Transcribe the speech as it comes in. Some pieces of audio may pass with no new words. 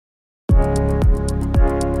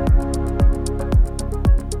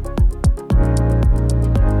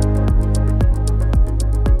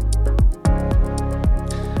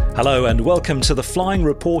Hello and welcome to the Flying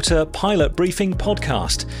Reporter Pilot Briefing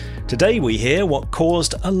Podcast. Today we hear what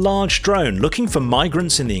caused a large drone looking for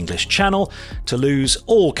migrants in the English Channel to lose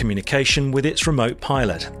all communication with its remote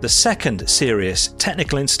pilot. The second serious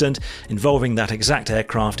technical incident involving that exact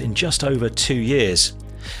aircraft in just over 2 years.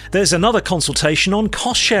 There's another consultation on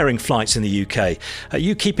cost-sharing flights in the UK. Are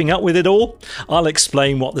you keeping up with it all? I'll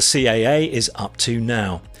explain what the CAA is up to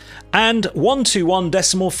now. And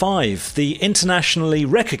 121.5, the internationally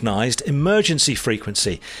recognised emergency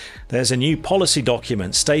frequency. There's a new policy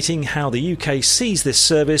document stating how the UK sees this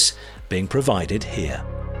service being provided here.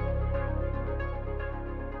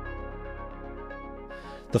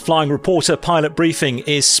 The Flying Reporter Pilot Briefing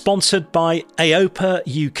is sponsored by AOPA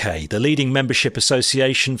UK, the leading membership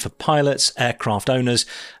association for pilots, aircraft owners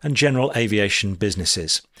and general aviation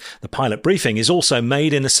businesses. The Pilot Briefing is also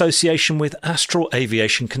made in association with Astral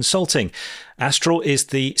Aviation Consulting. Astral is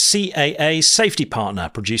the CAA safety partner,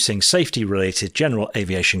 producing safety-related general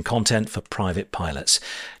aviation content for private pilots.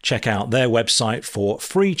 Check out their website for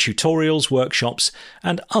free tutorials, workshops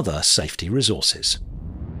and other safety resources.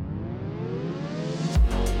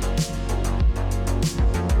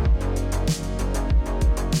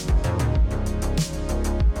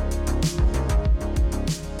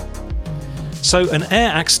 So an air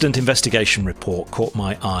accident investigation report caught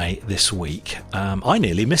my eye this week. I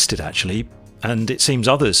nearly missed it actually, and it seems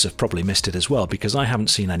others have probably missed it as well because I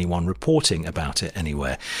haven't seen anyone reporting about it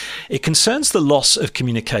anywhere. It concerns the loss of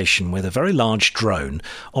communication with a very large drone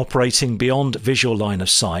operating beyond visual line of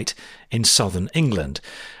sight in southern England.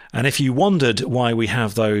 And if you wondered why we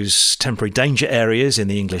have those temporary danger areas in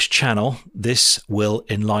the English Channel, this will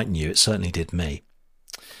enlighten you. It certainly did me.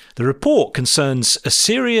 The report concerns a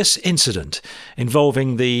serious incident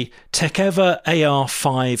involving the Tekeva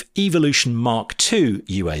AR-5 Evolution Mark II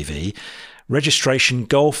UAV, registration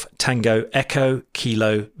Golf Tango Echo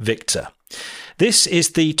Kilo Victor. This is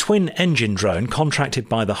the twin-engine drone contracted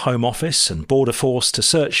by the Home Office and Border Force to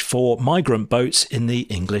search for migrant boats in the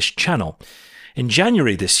English Channel. In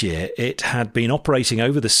January this year, it had been operating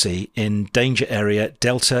over the sea in danger area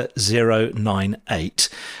Delta 098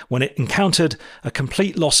 when it encountered a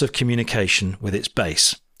complete loss of communication with its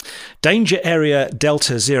base. Danger area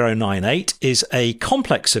Delta 098 is a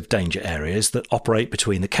complex of danger areas that operate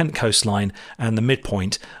between the Kent coastline and the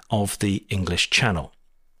midpoint of the English Channel.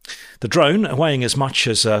 The drone, weighing as much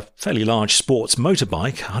as a fairly large sports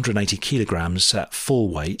motorbike, 180 kilograms at full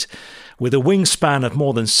weight, with a wingspan of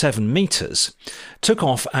more than 7 metres, took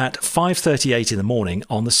off at 5:38 in the morning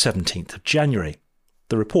on the 17th of January.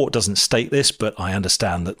 The report doesn't state this, but I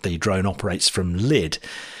understand that the drone operates from Lydd.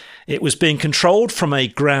 It was being controlled from a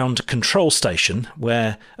ground control station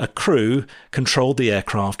where a crew controlled the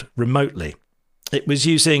aircraft remotely. It was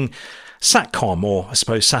using SATCOM, or I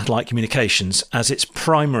suppose satellite communications, as its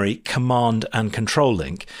primary command and control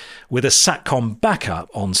link, with a SATCOM backup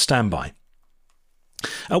on standby.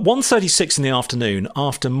 At 1:36 in the afternoon,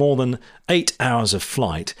 after more than 8 hours of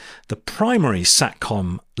flight, the primary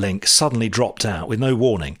SATCOM link suddenly dropped out with no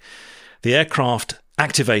warning. The aircraft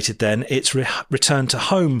activated then its return to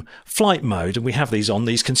home flight mode, and we have these on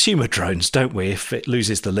these consumer drones, don't we? If it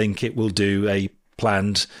loses the link, it will do a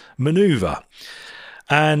planned manoeuvre.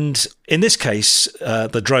 And in this case,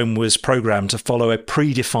 the drone was programmed to follow a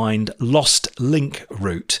predefined lost link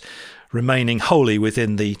route, remaining wholly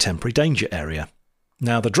within the temporary danger area.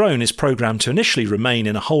 Now, the drone is programmed to initially remain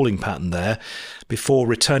in a holding pattern there before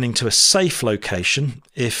returning to a safe location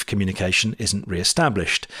if communication isn't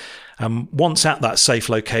re-established. Once at that safe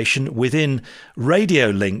location, within radio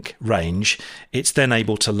link range, it's then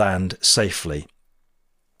able to land safely.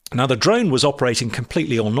 Now, the drone was operating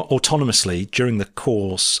completely autonomously during the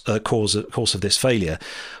course of this failure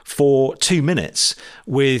for 2 minutes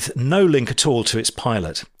with no link at all to its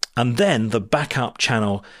pilot. And then the backup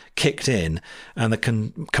channel kicked in and the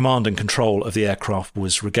command and control of the aircraft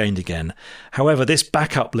was regained again. However, this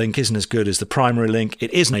backup link isn't as good as the primary link.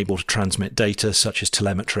 It isn't able to transmit data such as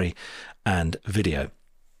telemetry and video.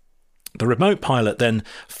 The remote pilot then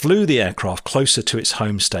flew the aircraft closer to its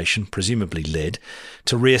home station, presumably Lydd,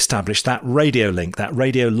 to re-establish that radio link, that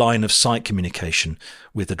radio line of sight communication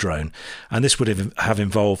with the drone. And this would have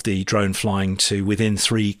involved the drone flying to within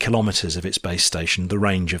 3 kilometres of its base station, the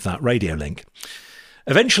range of that radio link.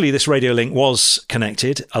 Eventually, this radio link was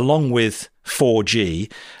connected along with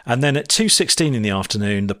 4G, and then at 2:16 in the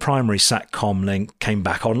afternoon, the primary SATCOM link came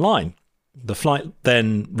back online. The flight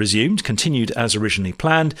then continued as originally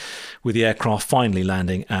planned, with the aircraft finally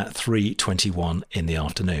landing at 3:21 in the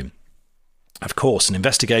afternoon. Of course, an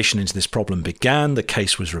investigation into this problem began. The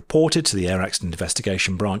case was reported to the Air Accident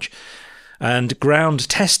Investigation Branch, and ground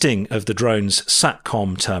testing of the drone's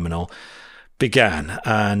SATCOM terminal began,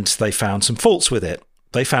 and they found some faults with it.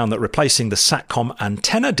 They found that replacing the SATCOM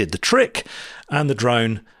antenna did the trick, and the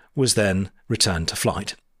drone was then returned to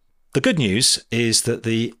flight. The good news is that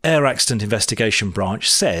the Air Accident Investigation Branch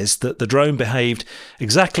says that the drone behaved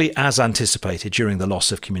exactly as anticipated during the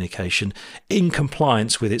loss of communication, in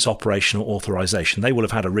compliance with its operational authorization. They will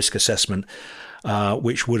have had a risk assessment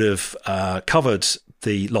which would have covered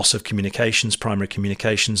the loss of communications, primary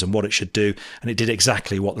communications, and what it should do, and it did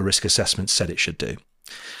exactly what the risk assessment said it should do.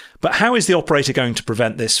 But how is the operator going to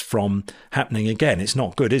prevent this from happening again? It's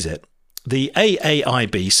not good, is it? The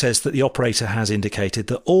AAIB says that the operator has indicated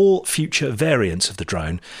that all future variants of the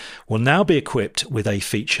drone will now be equipped with a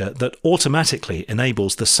feature that automatically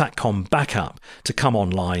enables the SATCOM backup to come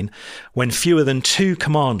online when fewer than 2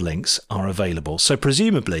 command links are available. So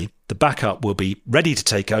presumably the backup will be ready to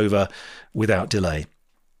take over without delay.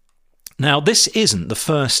 Now, this isn't the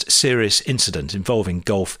first serious incident involving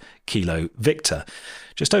Golf Kilo Victor.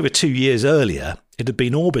 Just over 2 years earlier, it had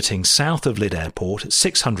been orbiting south of Lydd Airport at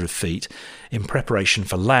 600 feet in preparation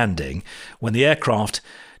for landing when the aircraft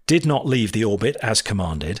did not leave the orbit as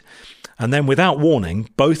commanded, and then without warning,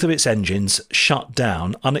 both of its engines shut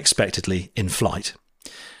down unexpectedly in flight.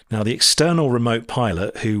 Now, the external remote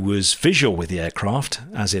pilot, who was visual with the aircraft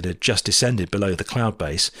as it had just descended below the cloud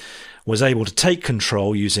base, was able to take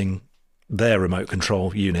control using their remote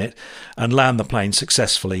control unit and land the plane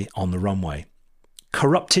successfully on the runway.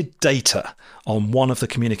 Corrupted data on one of the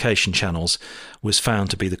communication channels was found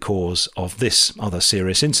to be the cause of this other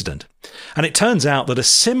serious incident. And it turns out that a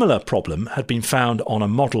similar problem had been found on a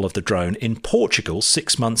model of the drone in Portugal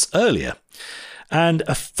 6 months earlier. And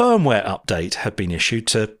a firmware update had been issued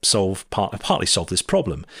to partly solve this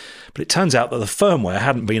problem. But it turns out that the firmware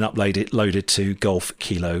hadn't been loaded to Golf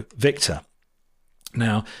Kilo Victor.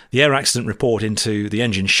 Now, the air accident report into the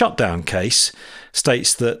engine shutdown case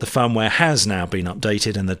states that the firmware has now been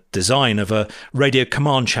updated and the design of a radio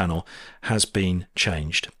command channel has been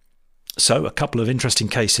changed. So, a couple of interesting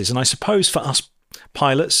cases. And I suppose for us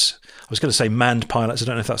pilots, I was going to say manned pilots, I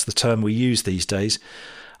don't know if that's the term we use these days.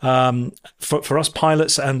 For us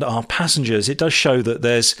pilots and our passengers, it does show that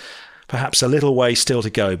there's perhaps a little way still to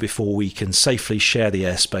go before we can safely share the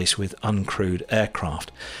airspace with uncrewed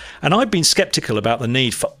aircraft. And I've been sceptical about the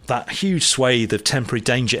need for that huge swathe of temporary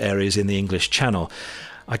danger areas in the English Channel.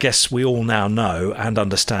 I guess we all now know and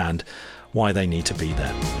understand why they need to be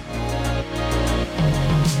there.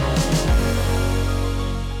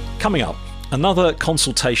 Coming up, another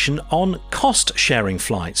consultation on cost-sharing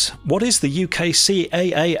flights. What is the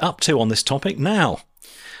UKCAA up to on this topic now?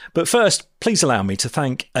 But first, please allow me to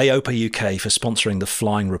thank AOPA UK for sponsoring the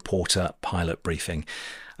Flying Reporter pilot briefing.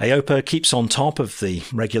 AOPA keeps on top of the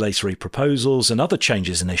regulatory proposals and other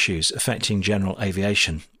changes and issues affecting general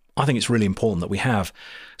aviation. I think it's really important that we have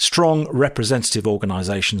strong representative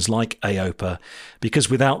organisations like AOPA, because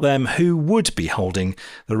without them, who would be holding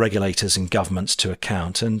the regulators and governments to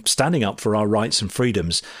account and standing up for our rights and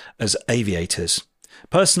freedoms as aviators?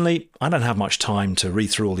 Personally, I don't have much time to read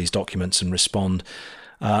through all these documents and respond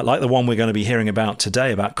like the one we're going to be hearing about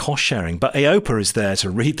today about cost sharing, but AOPA is there to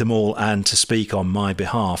read them all and to speak on my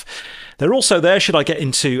behalf. They're also there should I get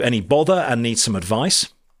into any bother and need some advice.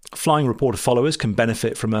 Flying Reporter followers can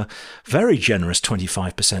benefit from a very generous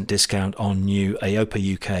 25% discount on new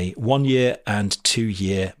AOPA UK 1-year and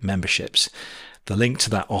 2-year memberships. The link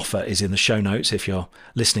to that offer is in the show notes if you're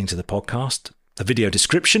listening to the podcast, the video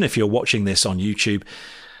description if you're watching this on YouTube,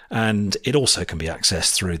 and it also can be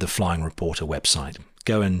accessed through the Flying Reporter website.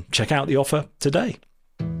 Go and check out the offer today.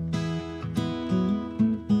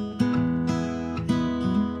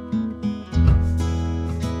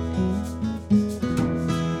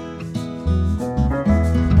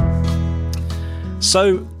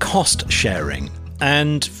 So, cost sharing.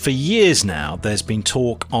 And for years now, there's been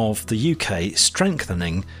talk of the UK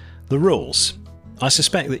strengthening the rules. I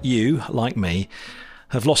suspect that you, like me,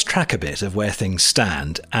 have lost track a bit of where things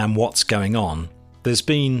stand and what's going on. There's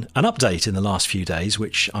been an update in the last few days,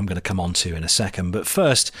 which I'm going to come on to in a second. But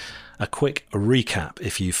first, a quick recap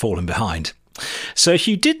if you've fallen behind. So if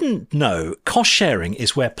you didn't know, cost sharing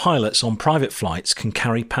is where pilots on private flights can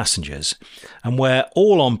carry passengers and where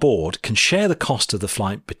all on board can share the cost of the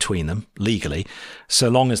flight between them legally, so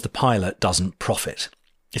long as the pilot doesn't profit.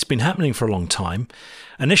 It's been happening for a long time.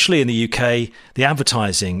 Initially in the UK, the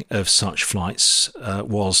advertising of such flights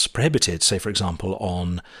was prohibited, say, for example,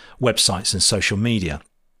 on websites and social media.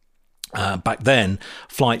 Back then,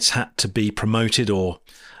 flights had to be promoted or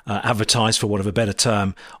advertised, for want of a better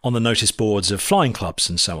term, on the notice boards of flying clubs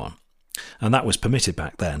and so on. And that was permitted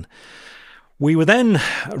back then. We were then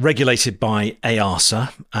regulated by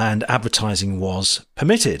EASA and advertising was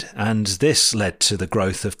permitted, and this led to the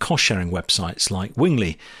growth of cost-sharing websites like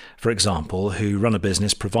Wingly, for example, who run a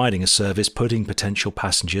business providing a service putting potential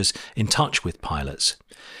passengers in touch with pilots.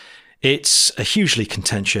 It's a hugely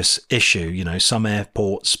contentious issue. Some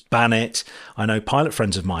airports ban it. I know pilot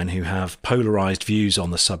friends of mine who have polarised views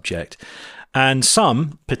on the subject. And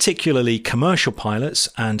some, particularly commercial pilots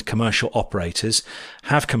and commercial operators,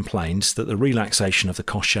 have complained that the relaxation of the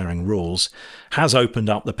cost-sharing rules has opened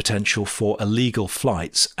up the potential for illegal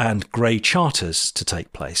flights and grey charters to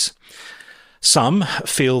take place. Some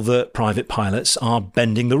feel that private pilots are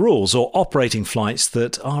bending the rules or operating flights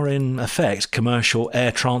that are in effect commercial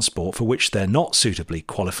air transport for which they're not suitably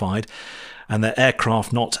qualified and their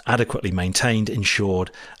aircraft not adequately maintained,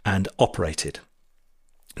 insured and operated.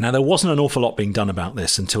 Now, there wasn't an awful lot being done about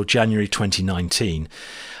this until January 2019.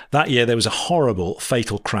 That year, there was a horrible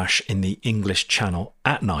fatal crash in the English Channel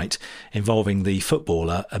at night involving the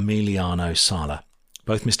footballer Emiliano Sala.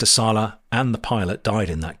 Both Mr. Sala and the pilot died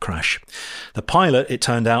in that crash. The pilot, it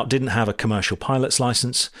turned out, didn't have a commercial pilot's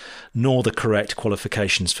license, nor the correct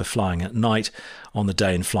qualifications for flying at night on the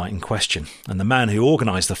day in flight in question. And the man who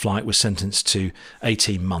organised the flight was sentenced to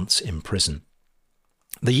 18 months in prison.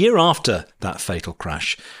 The year after that fatal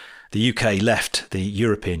crash, the UK left the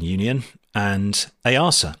European Union and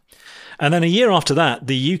EASA. And then a year after that,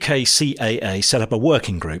 the UK CAA set up a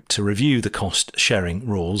working group to review the cost-sharing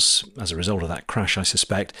rules, as a result of that crash, I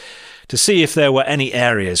suspect, to see if there were any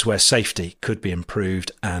areas where safety could be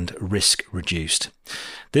improved and risk reduced.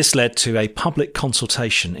 This led to a public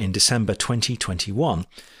consultation in December 2021.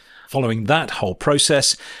 Following that whole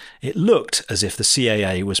process, it looked as if the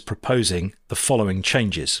CAA was proposing the following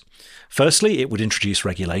changes. Firstly, it would introduce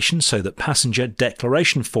regulations so that passenger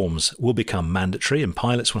declaration forms will become mandatory and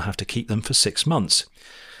pilots will have to keep them for 6 months.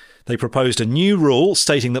 They proposed a new rule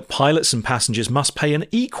stating that pilots and passengers must pay an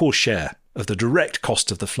equal share of the direct cost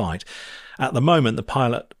of the flight. At the moment, the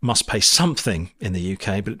pilot must pay something in the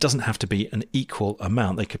UK, but it doesn't have to be an equal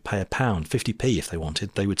amount. They could pay £1, 50p if they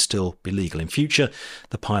wanted. They would still be legal. In future,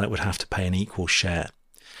 the pilot would have to pay an equal share.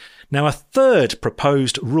 Now, a third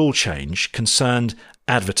proposed rule change concerned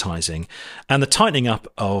advertising and the tightening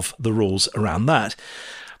up of the rules around that.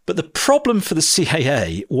 But the problem for the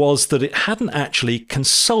CAA was that it hadn't actually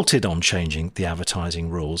consulted on changing the advertising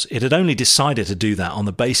rules. It had only decided to do that on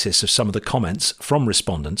the basis of some of the comments from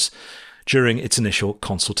respondents during its initial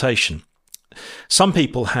consultation. Some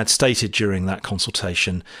people had stated during that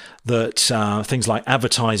consultation that things like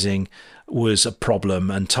advertising was a problem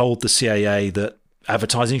and told the CAA that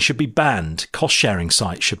advertising should be banned, cost-sharing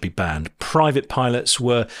sites should be banned, private pilots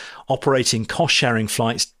were operating cost-sharing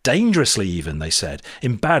flights dangerously even, they said,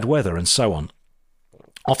 in bad weather and so on.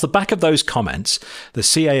 Off the back of those comments, the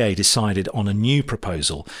CAA decided on a new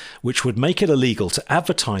proposal which would make it illegal to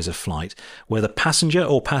advertise a flight where the passenger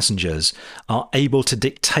or passengers are able to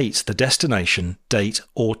dictate the destination, date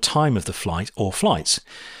or time of the flight or flights.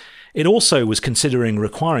 It also was considering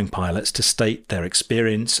requiring pilots to state their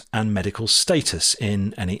experience and medical status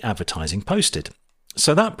in any advertising posted.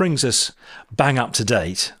 So that brings us bang up to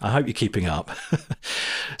date. I hope you're keeping up.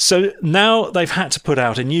 So now they've had to put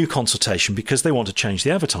out a new consultation because they want to change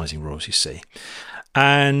the advertising rules, you see.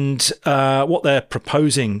 And what they're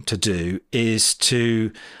proposing to do is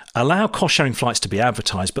to allow cost-sharing flights to be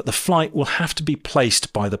advertised, but the flight will have to be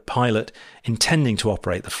placed by the pilot intending to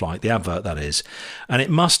operate the flight, the advert that is, and it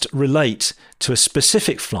must relate to a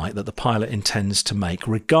specific flight that the pilot intends to make,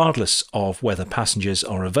 regardless of whether passengers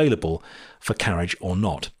are available for carriage or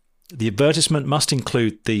not. The advertisement must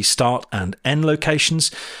include the start and end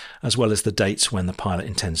locations, as well as the dates when the pilot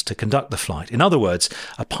intends to conduct the flight. In other words,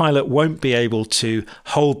 a pilot won't be able to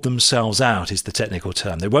hold themselves out, is the technical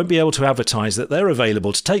term. They won't be able to advertise that they're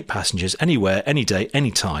available to take passengers anywhere, any day,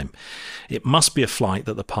 any time. It must be a flight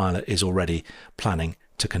that the pilot is already planning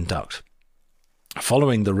to conduct.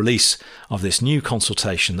 Following the release of this new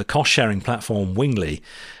consultation, the cost-sharing platform Wingly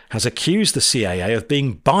has accused the CAA of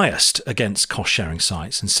being biased against cost-sharing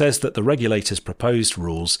sites and says that the regulator's proposed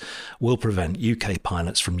rules will prevent UK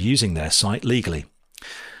pilots from using their site legally.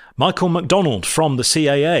 Michael MacDonald from the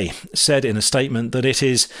CAA said in a statement that it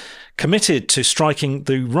is committed to striking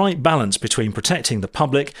the right balance between protecting the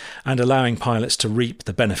public and allowing pilots to reap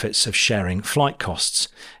the benefits of sharing flight costs.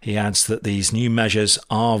 He adds that these new measures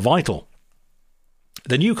are vital.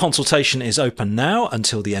 The new consultation is open now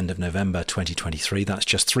until the end of November 2023. That's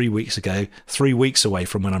just 3 weeks ago, 3 weeks away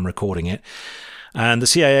from when I'm recording it. And the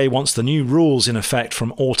CAA wants the new rules in effect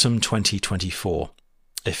from autumn 2024.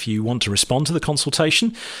 If you want to respond to the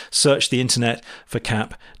consultation, search the internet for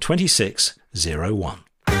CAP 2601.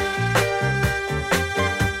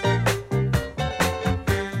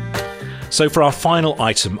 So for our final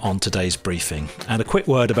item on today's briefing, and a quick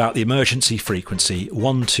word about the emergency frequency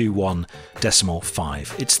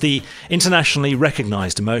 121.5. It's the internationally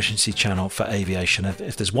recognised emergency channel for aviation.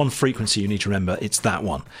 If there's one frequency you need to remember, it's that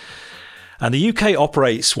one. And the UK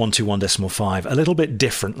operates 121.5 a little bit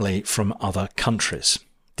differently from other countries.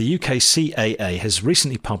 The UK CAA has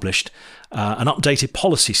recently published an updated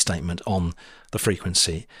policy statement on the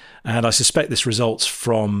frequency, and I suspect this results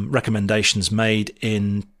from recommendations made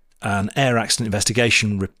in an air accident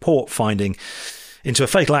investigation report finding into a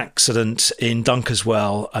fatal accident in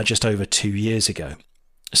Dunkerswell just over 2 years ago.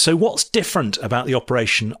 So what's different about the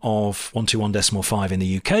operation of 121.5 in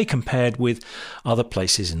the UK compared with other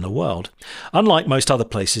places in the world? Unlike most other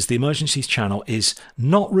places, the emergencies channel is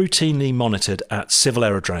not routinely monitored at civil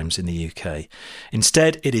aerodromes in the UK.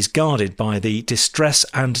 Instead, it is guarded by the Distress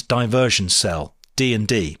and Diversion Cell,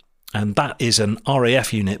 D&D, and that is an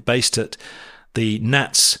RAF unit based at the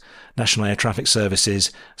NATS, National Air Traffic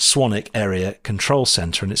Services, Swanwick Area Control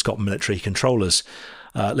Centre, and it's got military controllers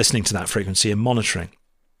listening to that frequency and monitoring.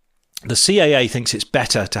 The CAA thinks it's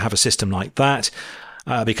better to have a system like that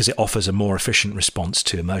because it offers a more efficient response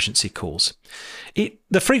to emergency calls.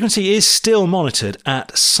 The frequency is still monitored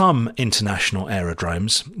at some international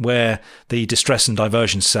aerodromes where the Distress and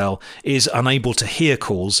Diversion Cell is unable to hear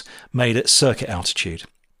calls made at circuit altitude.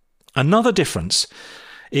 Another difference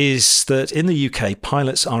is that in the UK,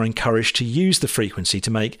 pilots are encouraged to use the frequency to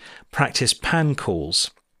make practice pan calls.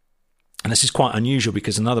 And this is quite unusual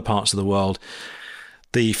because in other parts of the world,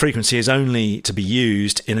 the frequency is only to be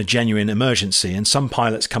used in a genuine emergency, and some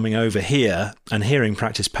pilots coming over here and hearing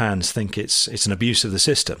practice pans think it's an abuse of the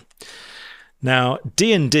system. Now,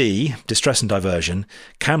 D&D, Distress and Diversion,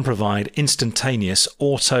 can provide instantaneous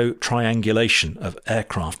auto-triangulation of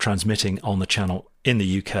aircraft transmitting on the channel in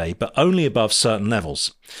the UK, but only above certain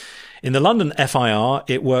levels. In the London FIR,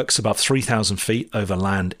 it works above 3,000 feet over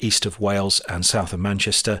land east of Wales and south of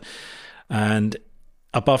Manchester, and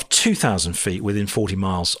above 2,000 feet within 40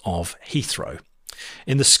 miles of Heathrow.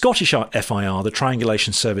 In the Scottish FIR, the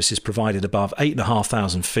triangulation service is provided above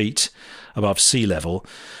 8,500 feet above sea level,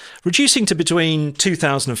 reducing to between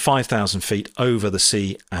 2,000 and 5,000 feet over the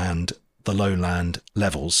sea and the lowland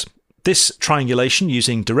levels. This triangulation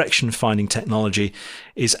using direction-finding technology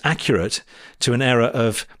is accurate to an error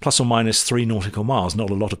of plus or minus 3 nautical miles. Not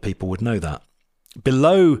a lot of people would know that.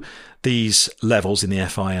 Below these levels in the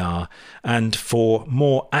FIR, and for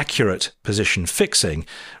more accurate position fixing,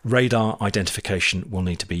 radar identification will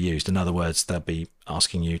need to be used. In other words, they'll be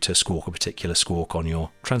asking you to squawk a particular squawk on your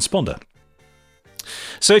transponder.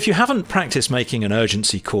 So if you haven't practiced making an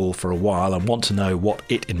urgency call for a while and want to know what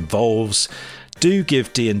it involves, do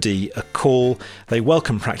give D&D a call. They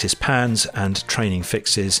welcome practice pans and training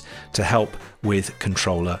fixes to help with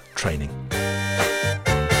controller training.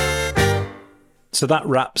 So that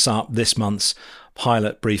wraps up this month's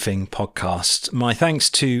Pilot Briefing podcast. My thanks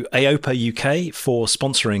to AOPA UK for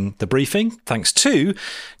sponsoring the briefing. Thanks too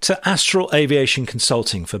to Astral Aviation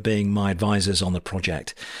Consulting for being my advisors on the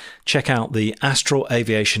project. Check out the Astral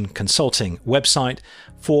Aviation Consulting website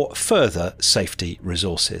for further safety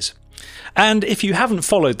resources. And if you haven't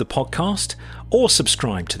followed the podcast or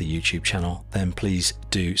subscribed to the YouTube channel, then please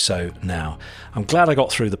do so now. I'm glad I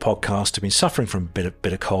got through the podcast. I've been suffering from a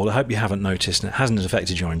bit of cold. I hope you haven't noticed and it hasn't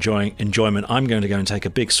affected your enjoyment. I'm going to go and take a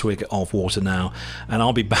big swig of water now, and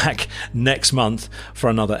I'll be back next month for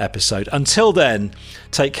another episode. Until then,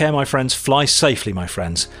 take care, my friends. Fly safely, my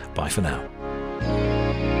friends. Bye for now.